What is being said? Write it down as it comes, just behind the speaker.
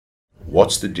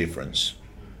what's the difference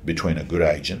between a good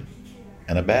agent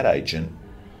and a bad agent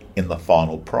in the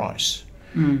final price?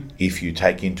 If you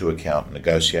take into account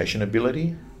negotiation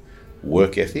ability,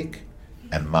 work ethic,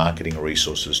 and marketing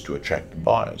resources to attract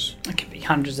buyers. It could be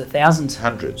hundreds of thousands.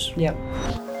 Hundreds. Yep.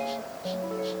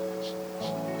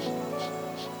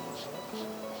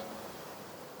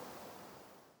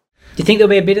 Do you think there'll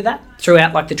be a bit of that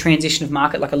throughout, like the transition of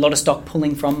market, like a lot of stock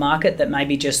pulling from market that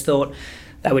maybe just thought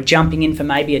they were jumping in for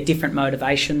maybe a different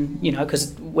motivation, you know,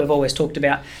 because we've always talked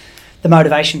about the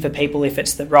motivation for people. If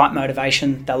it's the right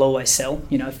motivation, they'll always sell,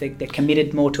 you know, if they're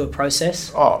committed more to a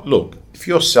process. Oh, look, if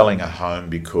you're selling a home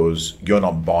because you're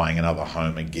not buying another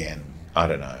home again, I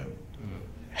don't know,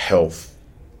 health,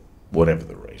 whatever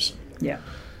the reason, Yeah.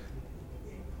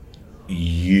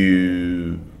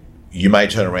 you may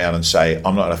turn around and say,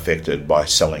 I'm not affected by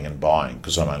selling and buying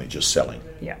because I'm only just selling,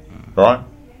 Yeah. right?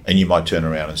 And you might turn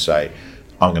around and say,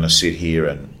 I'm going to sit here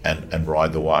and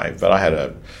ride the wave. But I had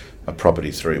a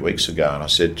property 3 weeks ago, and I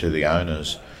said to the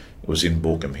owners, it was in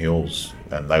Baulkham Hills,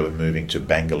 and they were moving to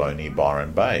Bangalore near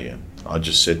Byron Bay. And I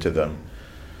just said to them,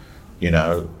 you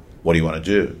know, what do you want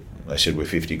to do? They said, we're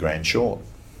 50 grand short.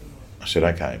 I said,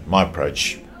 okay. My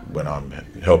approach when I'm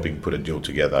helping put a deal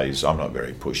together is I'm not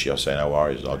very pushy. I say, no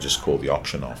worries, I'll just call the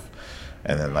auction off.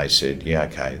 And then they said, yeah,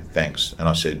 okay, thanks. And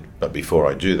I said, but before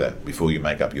I do that, before you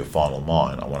make up your final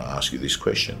mind, I want to ask you this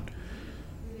question.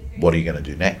 What are you going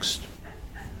to do next?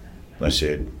 They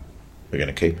said, we're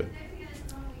going to keep it.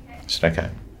 I said,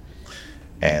 okay.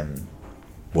 And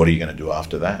what are you going to do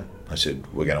after that? I said,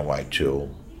 we're going to wait till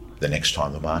the next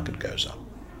time the market goes up.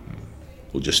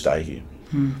 We'll just stay here.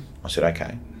 I said,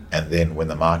 okay. And then when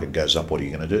the market goes up, what are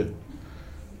you going to do?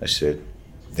 They said,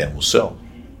 then we'll sell.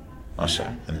 I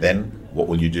said, and then what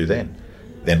will you do then?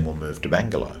 Then we'll move to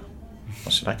Bangalore. I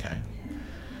said, okay.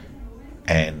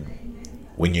 And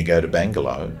when you go to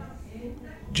Bangalore,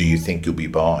 do you think you'll be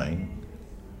buying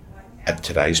at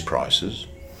today's prices,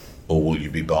 or will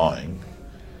you be buying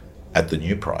at the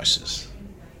new prices?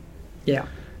 Yeah.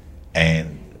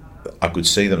 And I could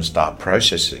see them start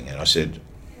processing, and I said,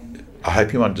 I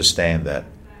hope you understand that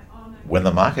when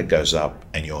the market goes up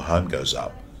and your home goes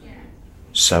up,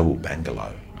 so will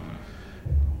Bangalore.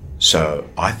 So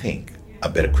I think a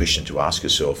better question to ask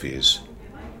yourself is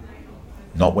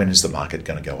not when is the market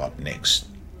going to go up next,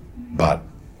 but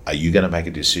are you going to make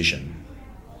a decision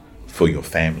for your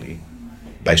family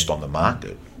based on the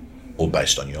market or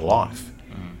based on your life?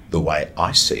 The way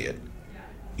I see it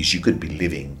is you could be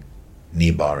living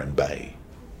near Byron Bay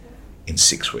in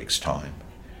 6 weeks' time,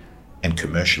 and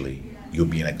commercially you'll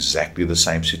be in exactly the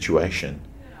same situation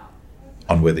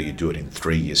on whether you do it in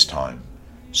 3 years' time.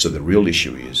 So the real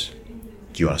issue is,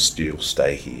 do you want to still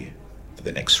stay here for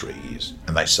the next 3 years?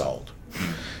 And they sold.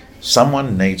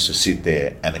 Someone needs to sit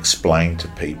there and explain to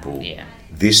people,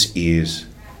 this is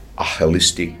a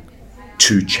holistic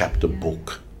 2-chapter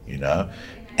book, you know,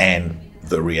 and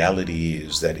the reality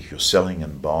is that if you're selling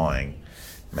and buying,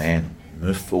 man,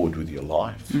 move forward with your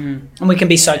life. And we can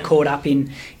be so caught up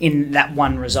in that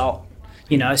one result,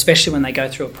 you know, especially when they go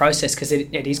through a process, because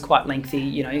it is quite lengthy.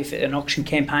 You know, if an auction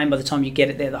campaign, by the time you get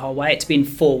it there the whole way, it's been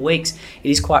 4 weeks. It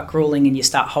is quite grueling, and you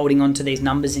start holding on to these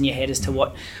numbers in your head as to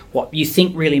what you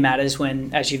think really matters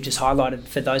when, as you've just highlighted,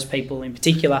 for those people in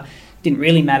particular, didn't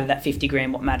really matter that 50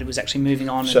 grand. What mattered was actually moving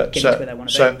on and getting to where they want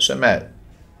to be. So Matt,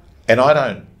 and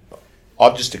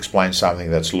I've just explained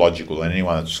something that's logical, and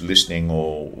anyone that's listening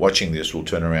or watching this will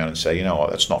turn around and say, you know what,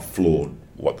 that's not flawed,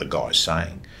 what the guy's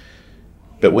saying.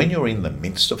 But when you're in the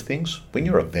midst of things, when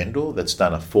you're a vendor that's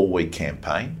done a 4-week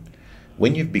campaign,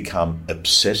 when you've become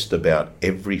obsessed about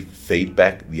every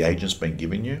feedback the agent's been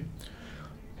giving you,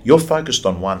 you're focused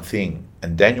on one thing.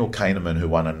 And Daniel Kahneman, who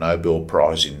won a Nobel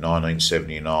Prize in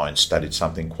 1979, studied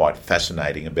something quite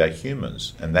fascinating about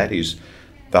humans, and that is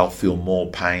they'll feel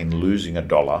more pain losing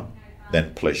 $1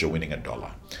 than pleasure winning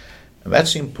 $1. And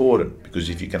that's important, because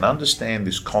if you can understand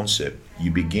this concept, you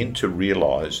begin to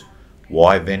realise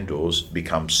why vendors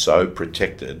become so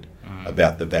protected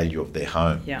about the value of their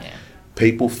home.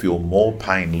 People feel more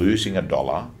pain losing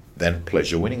 $1 than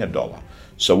pleasure winning $1.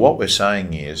 So what we're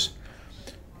saying is,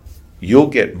 you'll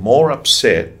get more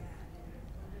upset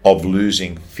of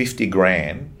losing 50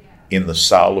 grand in the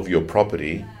sale of your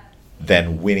property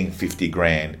than winning 50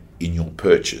 grand in your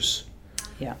purchase.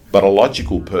 But a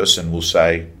logical person will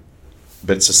say,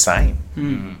 but it's the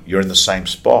same. You're in the same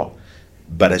spot.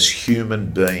 But as human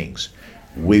beings,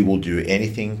 we will do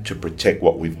anything to protect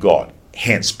what we've got.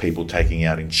 Hence people taking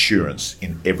out insurance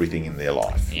in everything in their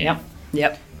life.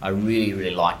 Yep. I really,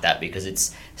 really like that, because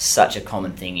it's such a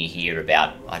common thing you hear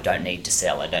about, I don't need to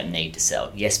sell.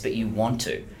 Yes, but you want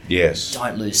to. Yes.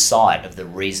 Don't lose sight of the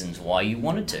reasons why you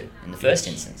wanted to in the first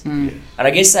instance. And I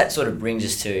guess that sort of brings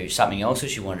us to something else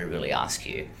which you wanted to really ask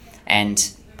you.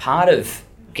 And part of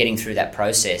getting through that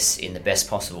process in the best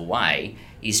possible way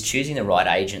is choosing the right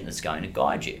agent that's going to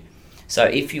guide you. So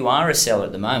if you are a seller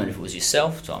at the moment, if it was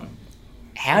yourself, Tom,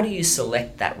 how do you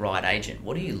select that right agent?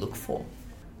 What do you look for?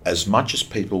 As much as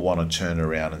people want to turn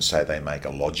around and say they make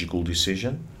a logical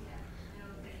decision,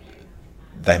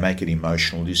 they make an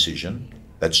emotional decision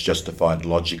that's justified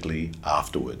logically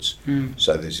afterwards.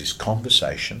 So there's this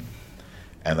conversation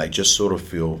and they just sort of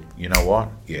feel, you know what?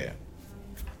 Yeah,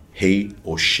 he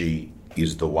or she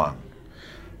is the one.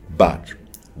 But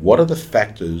what are the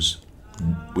factors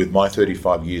with my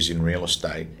 35 years in real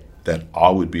estate that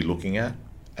I would be looking at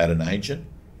an agent?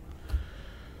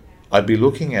 I'd be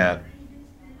looking at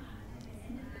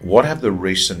what have the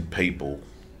recent people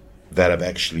that have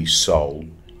actually sold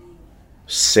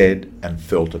said and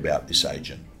felt about this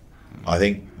agent. I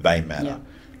think they matter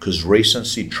because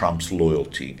recency trumps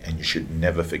loyalty, and you should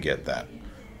never forget that.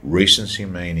 Recency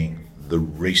meaning the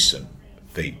recent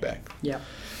feedback.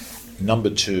 Number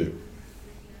two,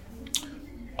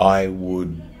 I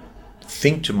would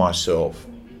think to myself,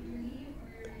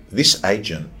 this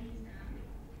agent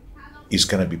is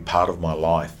going to be part of my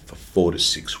life for 4 to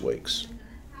 6 weeks,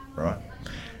 right?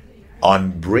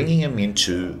 I'm bringing them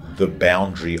into the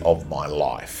boundary of my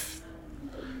life.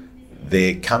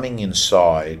 They're coming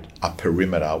inside a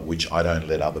perimeter which I don't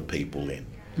let other people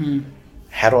in.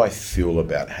 How do I feel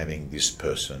about having this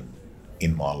person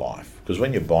in my life? Because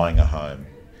when you're buying a home,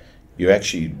 you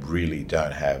actually really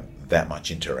don't have that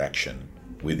much interaction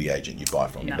with the agent you buy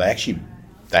from. No. They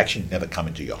actually never come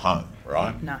into your home,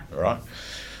 right? No. Right?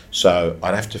 So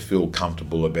I'd have to feel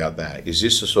comfortable about that. Is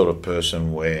this the sort of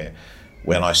person where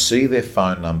when I see their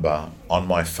phone number on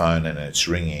my phone and it's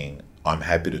ringing, I'm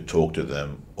happy to talk to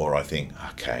them, or I think,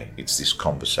 okay, it's this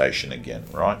conversation again,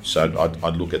 right? So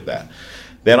I'd look at that.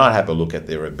 Then I'd have a look at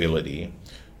their ability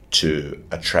to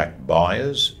attract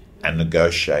buyers and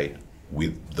negotiate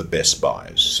with the best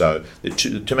buyers. So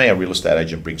to me, a real estate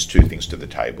agent brings two things to the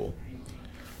table.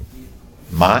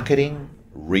 Marketing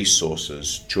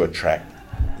resources to attract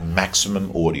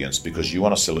maximum audience, because you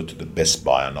want to sell it to the best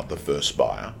buyer, not the first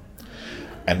buyer.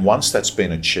 And once that's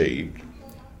been achieved,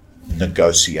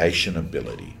 negotiation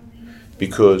ability,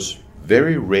 because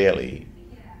very rarely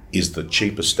is the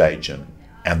cheapest agent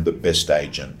and the best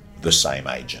agent the same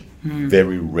agent.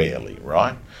 Very rarely,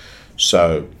 right?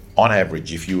 So on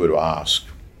average, if you were to ask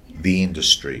the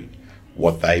industry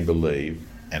what they believe,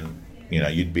 and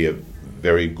you'd be a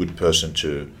very good person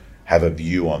to have a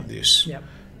view on this,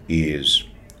 is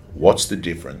what's the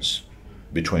difference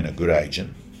between a good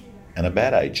agent and a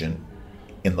bad agent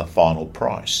in the final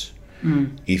price?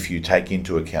 If you take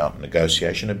into account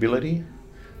negotiation ability,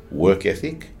 work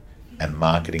ethic, and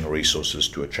marketing resources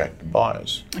to attract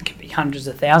buyers. It could be hundreds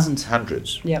of thousands.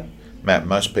 Hundreds. Yep. Matt,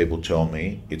 most people tell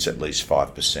me it's at least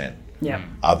 5%. Yep.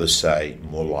 Others say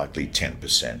more likely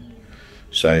 10%.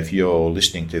 So if you're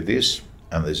listening to this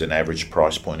and there's an average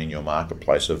price point in your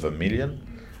marketplace of $1 million,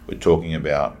 we're talking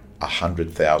about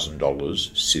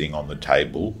 $100,000 sitting on the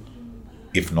table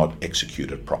if not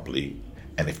executed properly,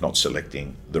 and if not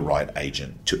selecting the right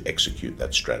agent to execute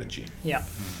that strategy. Yeah.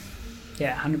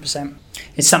 Yeah, 100%.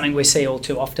 It's something we see all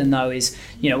too often, though, is,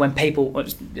 when people,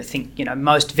 I think,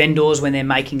 most vendors, when they're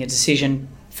making a decision,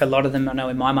 for a lot of them, I know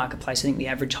in my marketplace, I think the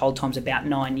average hold time's about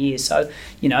 9 years. So,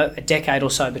 a decade or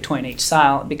so between each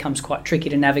sale, it becomes quite tricky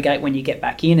to navigate when you get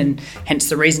back in. And hence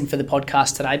the reason for the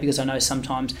podcast today, because I know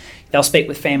sometimes they'll speak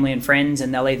with family and friends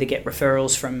and they'll either get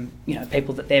referrals from,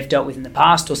 people that they've dealt with in the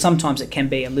past, or sometimes it can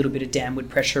be a little bit of downward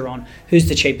pressure on who's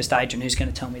the cheapest agent, who's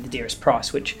going to tell me the dearest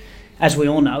price, which, as we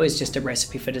all know, is just a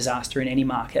recipe for disaster in any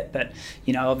market. But,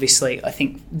 obviously, I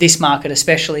think this market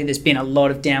especially, there's been a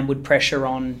lot of downward pressure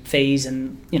on fees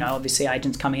and, obviously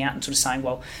agents coming out and sort of saying,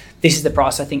 well, this is the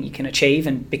price I think you can achieve.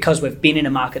 And because we've been in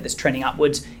a market that's trending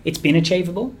upwards, it's been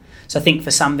achievable. So I think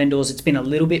for some vendors, it's been a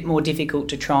little bit more difficult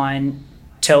to try and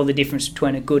tell the difference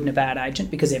between a good and a bad agent,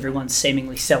 because everyone's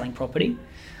seemingly selling property.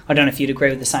 I don't know if you'd agree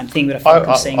with the same thing, but I feel like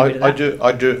I'm seeing a bit of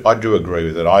that. I do agree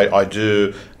with it. I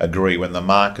do agree when the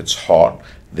market's hot,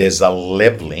 there's a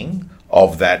levelling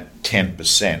of that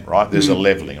 10%, right? There's a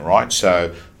levelling, right?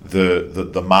 So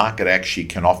the market actually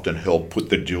can often help put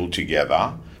the deal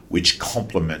together, which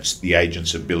complements the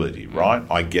agent's ability, right?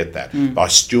 I get that. But I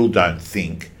still don't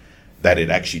think that it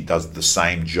actually does the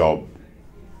same job,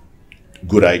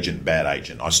 good agent, bad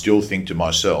agent. I still think to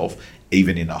myself,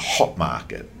 even in a hot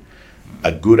market,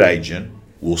 a good agent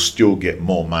will still get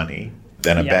more money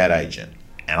than a bad agent.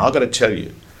 And I've got to tell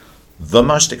you, the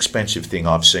most expensive thing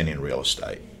I've seen in real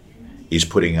estate is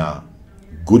putting a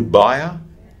good buyer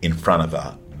in front of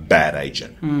a bad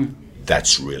agent.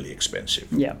 That's really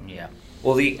expensive. Yeah. Yeah.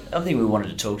 Well, the other thing we wanted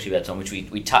to talk to you about, Tom, which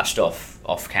we touched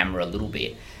off camera a little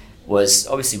bit, was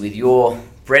obviously with your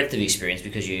breadth of experience,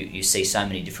 because you see so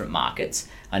many different markets.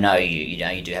 I know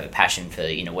you do have a passion for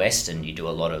the inner west, and you do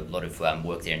a lot of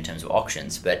work there in terms of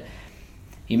auctions. But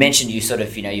you mentioned you sort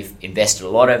of you've invested a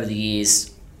lot over the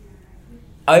years.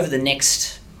 Over the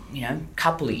next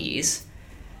couple of years,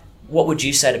 what would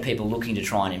you say to people looking to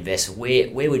try and invest?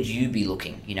 Where would you be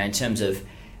looking? In terms of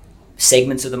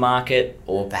segments of the market,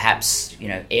 or perhaps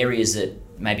areas that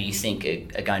maybe you think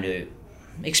are going to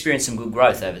experience some good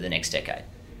growth over the next decade.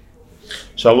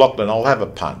 So Lachlan, I'll have a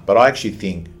punt, but I actually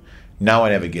think no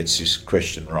one ever gets this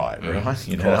question right? No one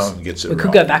gets it right. We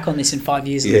could go back on this in 5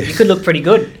 years. Yeah. You could look pretty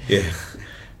good. Yeah.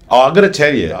 Oh, I've got to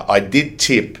tell you, I did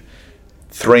tip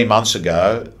 3 months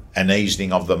ago an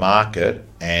easing of the market,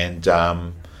 and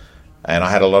I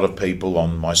had a lot of people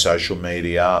on my social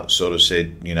media sort of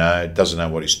said, doesn't know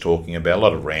what he's talking about, a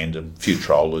lot of random, few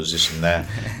trollers, this and that.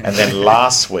 And then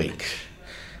last week,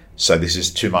 so this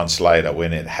is 2 months later,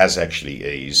 when it has actually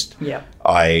eased,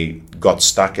 I got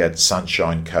stuck at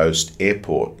Sunshine Coast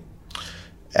Airport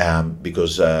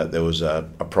because there was a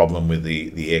problem with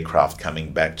the aircraft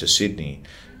coming back to Sydney.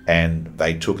 And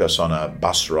they took us on a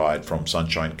bus ride from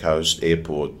Sunshine Coast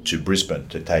Airport to Brisbane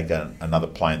to take another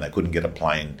plane. They couldn't get a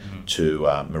plane to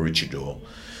Maroochydore.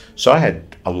 So I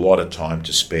had a lot of time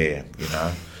to spare,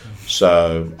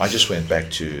 So I just went back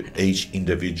to each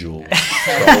individual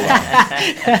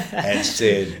and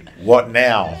said, what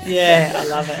now? Yeah, I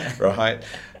love it. Right?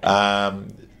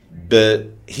 But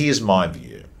here's my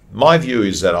view. My view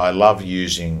is that I love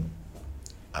using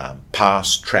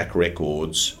past track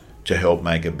records to help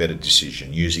make a better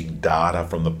decision, using data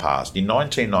from the past. In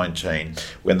 1919,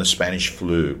 when the Spanish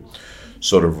flu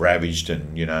sort of ravaged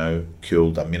and,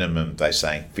 killed a minimum, they're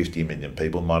saying 50 million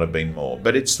people, might have been more.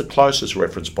 But it's the closest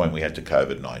reference point we had to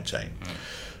COVID-19.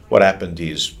 What happened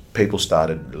is people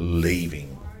started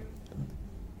leaving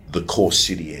the core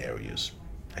city areas.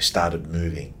 They started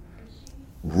moving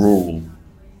rural,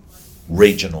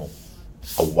 regional,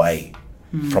 away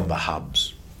from the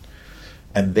hubs.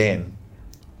 And then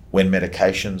when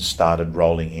medications started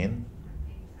rolling in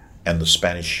and the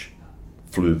Spanish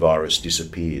flu virus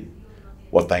disappeared,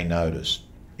 what they noticed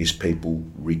is people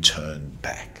returned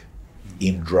back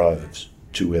in droves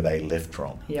to where they left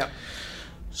from. Yeah.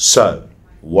 So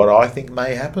what I think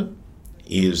may happen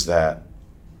is that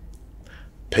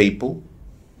people,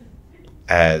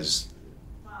 as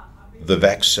the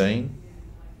vaccine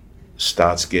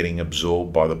starts getting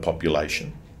absorbed by the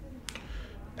population,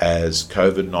 as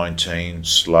COVID-19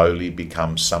 slowly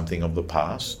becomes something of the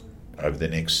past over the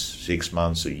next 6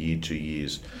 months, a year, 2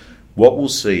 years, what we'll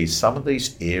see is some of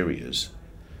these areas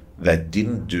that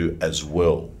didn't do as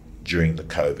well during the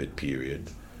COVID period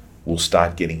will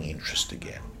start getting interest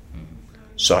again.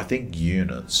 So I think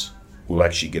units will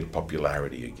actually get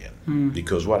popularity again,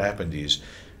 because what happened is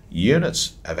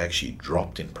units have actually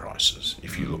dropped in prices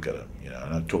if you look at them.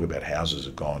 And I talk about houses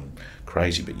have gone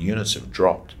crazy, but units have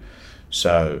dropped.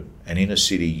 So an inner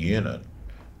city unit,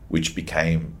 which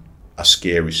became a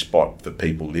scary spot for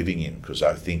people living in, because they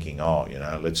were thinking,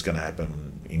 what's going to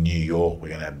happen in New York? We're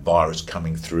going to have virus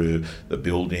coming through the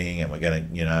building, and we're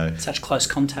going to, Such close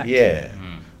contact. Yeah.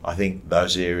 I think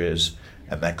those areas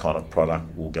and that kind of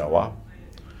product will go up.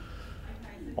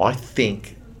 I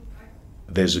think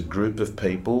there's a group of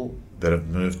people that have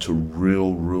moved to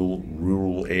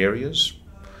rural areas,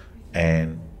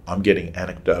 and I'm getting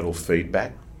anecdotal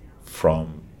feedback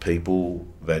from people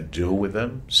that deal with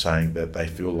them saying that they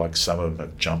feel like some of them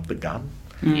have jumped the gun,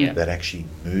 that actually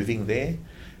moving there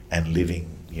and living,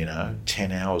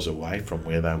 10 hours away from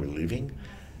where they were living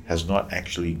has not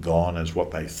actually gone as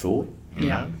what they thought, you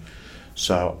know.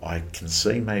 So I can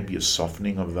see maybe a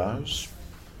softening of those.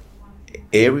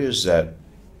 Areas that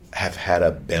have had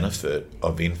a benefit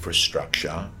of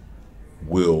infrastructure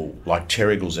will, like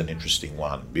Terrigal's an interesting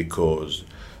one, because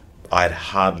I'd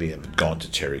hardly ever gone to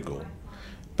Terrigal,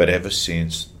 but ever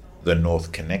since the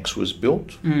North Connects was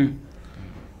built, and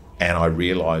I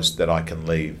realised that I can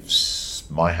leave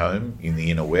my home in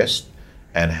the inner west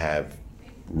and have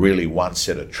really one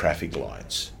set of traffic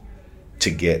lights to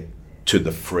get to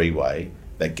the freeway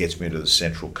that gets me to the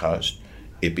Central Coast,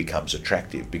 it becomes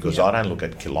attractive, because I don't look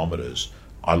at kilometres,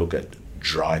 I look at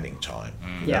driving time.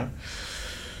 You know?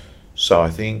 So I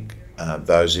think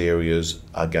those areas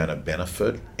are going to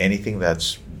benefit. Anything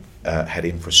that's had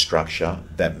infrastructure,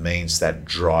 that means that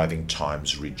driving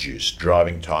times reduce.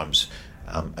 Driving times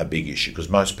a big issue because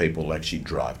most people actually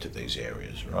drive to these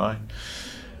areas, right?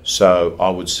 So I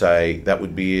would say that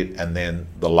would be it. And then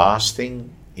the last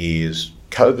thing is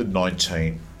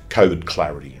COVID-19, COVID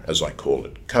clarity, as I call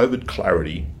it. COVID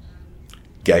clarity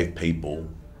gave people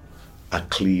a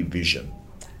clear vision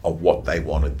of what they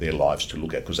wanted their lives to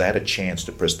look at because they had a chance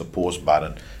to press the pause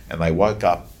button and they woke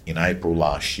up in April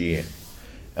last year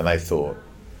and they thought,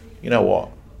 you know what,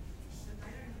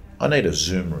 I need a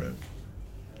Zoom room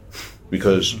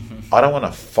because I don't want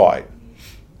to fight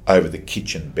over the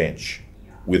kitchen bench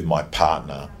with my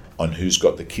partner on who's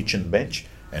got the kitchen bench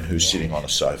and who's sitting on a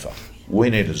sofa. We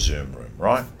need a Zoom room,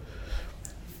 right?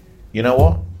 You know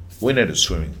what? We need a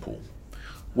swimming pool.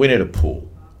 We need a pool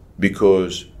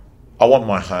because I want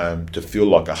my home to feel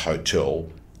like a hotel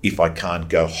if I can't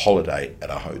go holiday at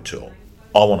a hotel.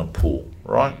 I want a pool,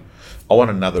 right? I want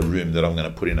another room that I'm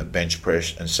going to put in a bench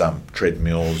press and some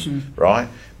treadmills, right?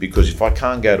 Because if I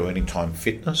can't go to Anytime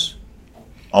Fitness,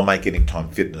 I'll make Anytime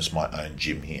Fitness my own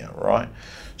gym here, right?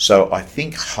 So I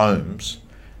think homes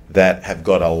that have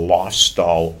got a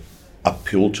lifestyle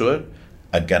appeal to it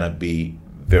are going to be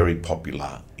very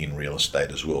popular in real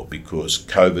estate as well because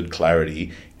COVID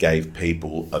clarity gave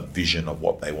people a vision of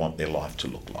what they want their life to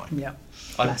look like. Yeah.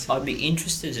 I'd be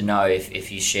interested to know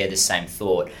if you share the same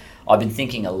thought. I've been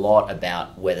thinking a lot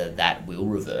about whether that will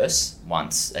reverse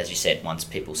once, as you said, once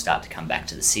people start to come back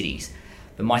to the cities.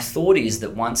 But my thought is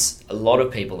that once a lot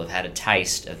of people have had a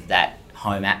taste of that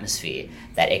home atmosphere,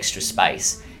 that extra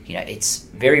space, you know, it's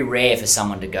very rare for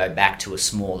someone to go back to a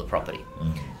smaller property.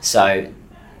 So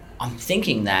I'm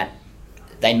thinking that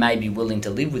they may be willing to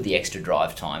live with the extra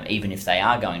drive time, even if they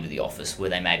are going to the office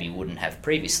where they maybe wouldn't have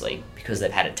previously because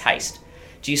they've had a taste.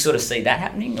 Do you sort of see that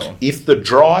happening? Or? If the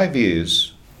drive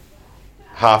is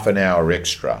half an hour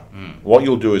extra, what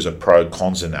you'll do is a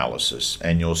pro-cons analysis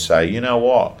and you'll say, you know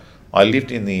what, I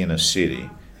lived in the inner city,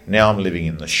 now I'm living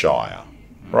in the Shire,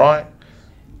 right?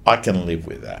 I can live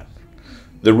with that.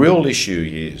 The real issue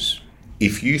is,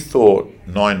 if you thought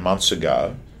 9 months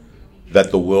ago that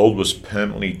the world was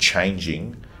permanently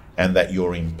changing and that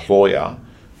your employer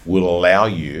will allow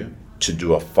you to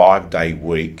do a 5-day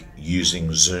week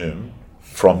using Zoom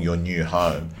from your new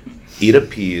home, it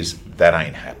appears that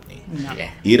ain't happening. No.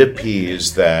 Yeah. It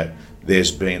appears that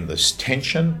there's been this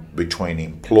tension between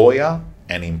employer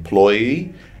and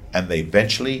employee, and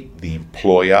eventually the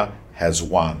employer has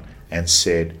won and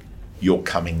said, you're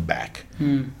coming back.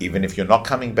 Even if you're not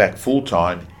coming back full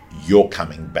time, you're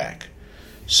coming back.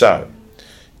 So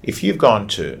if you've gone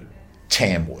to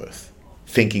Tamworth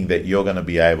thinking that you're going to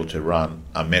be able to run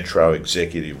a Metro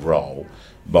executive role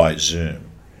by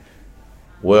Zoom,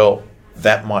 well,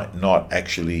 that might not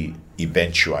actually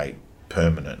eventuate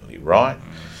permanently, right?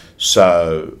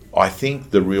 So I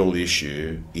think the real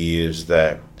issue is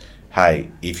that, hey,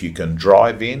 if you can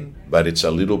drive in, but it's a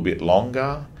little bit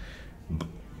longer,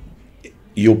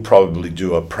 you'll probably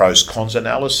do a pros cons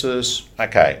analysis.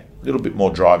 Okay, a little bit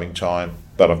more driving time,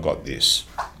 but I've got this.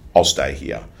 I'll stay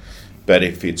here. But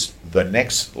if it's the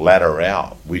next ladder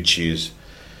out, which is,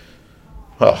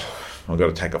 I've got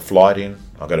to take a flight in,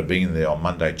 I've got to be in there on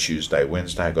Monday, Tuesday,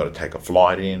 Wednesday, I've got to take a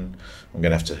flight in, I'm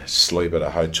going to have to sleep at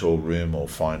a hotel room or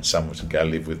find somewhere to go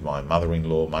live with my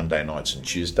mother-in-law Monday nights and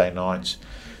Tuesday nights.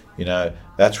 You know,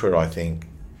 that's where I think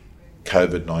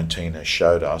COVID-19 has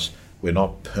showed us we're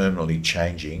not permanently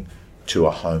changing to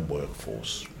a home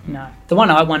workforce. No. The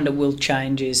one I wonder will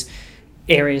change is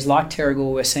areas like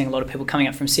Terrigal. We're seeing a lot of people coming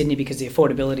up from Sydney because the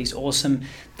affordability is awesome.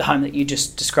 The home that you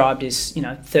just described is,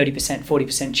 30%,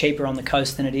 40% cheaper on the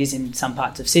coast than it is in some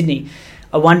parts of Sydney.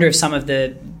 I wonder if some of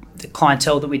the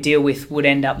clientele that we deal with would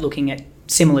end up looking at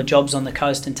similar jobs on the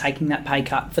coast and taking that pay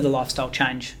cut for the lifestyle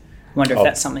change. I wonder if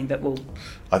that's something that will...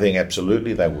 I think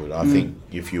absolutely they would. I think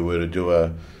if you were to do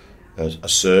a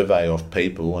survey of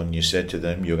people and you said to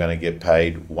them you're going to get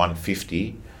paid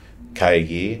 $150K a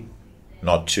year,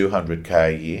 not $200K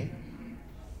a year,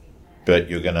 but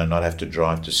you're going to not have to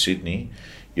drive to Sydney,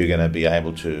 you're going to be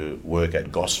able to work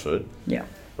at Gosford,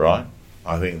 right?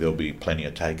 I think there'll be plenty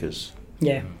of takers.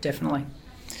 Yeah, definitely.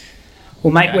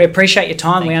 Well, mate, we appreciate your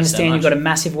time. We understand you've got a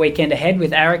massive weekend ahead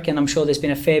with Aric, and I'm sure there's been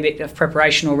a fair bit of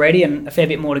preparation already and a fair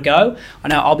bit more to go. I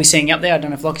know I'll be seeing you up there. I don't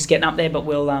know if Lockie's getting up there, but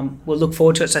we'll look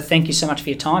forward to it. So thank you so much for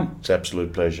your time. It's an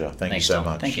absolute pleasure. Thanks you so Tom.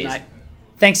 much. Thank you, mate.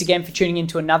 Thanks again for tuning in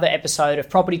to another episode of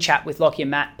Property Chat with Lockie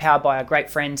and Matt, powered by our great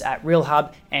friends at Real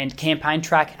Hub and Campaign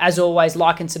Track. As always,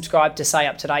 like and subscribe to stay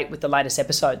up to date with the latest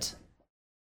episodes.